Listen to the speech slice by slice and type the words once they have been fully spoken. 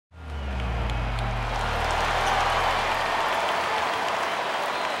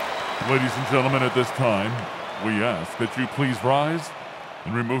Ladies and gentlemen, at this time, we ask that you please rise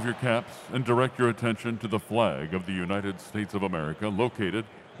and remove your caps and direct your attention to the flag of the United States of America located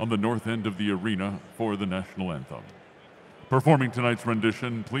on the north end of the arena for the national anthem. Performing tonight's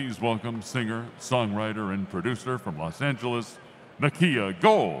rendition, please welcome singer, songwriter, and producer from Los Angeles, Nakkia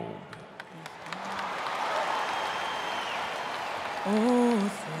Gold. Oh,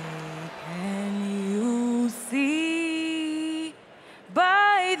 say, can you see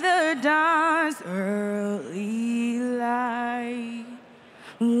by the dawn's early light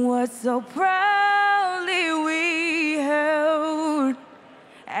what so proudly we held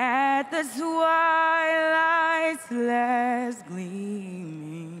at the twilight's last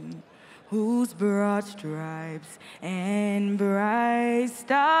gleaming, whose broad stripes and bright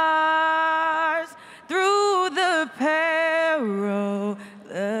stars through the perilous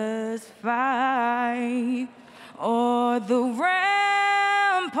fight o'er the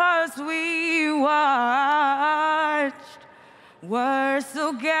ramparts we watched were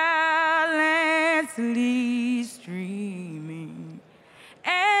so gallantly streaming,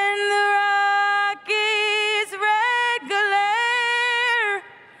 and the rocket's red glare,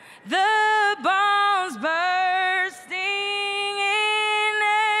 the bombs bursting in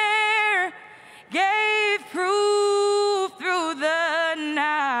air, gave proof through the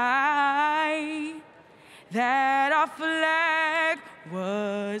night that our flag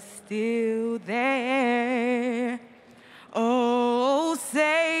was still there. Oh,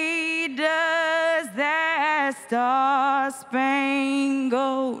 say does that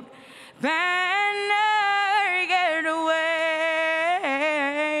star-spangled banner get away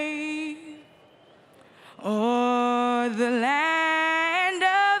o'er the land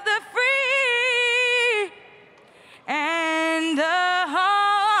of the free and the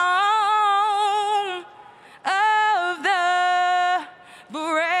home of the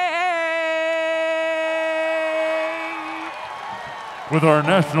brave? With our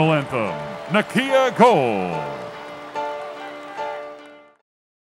national anthem, Nakkia Gold.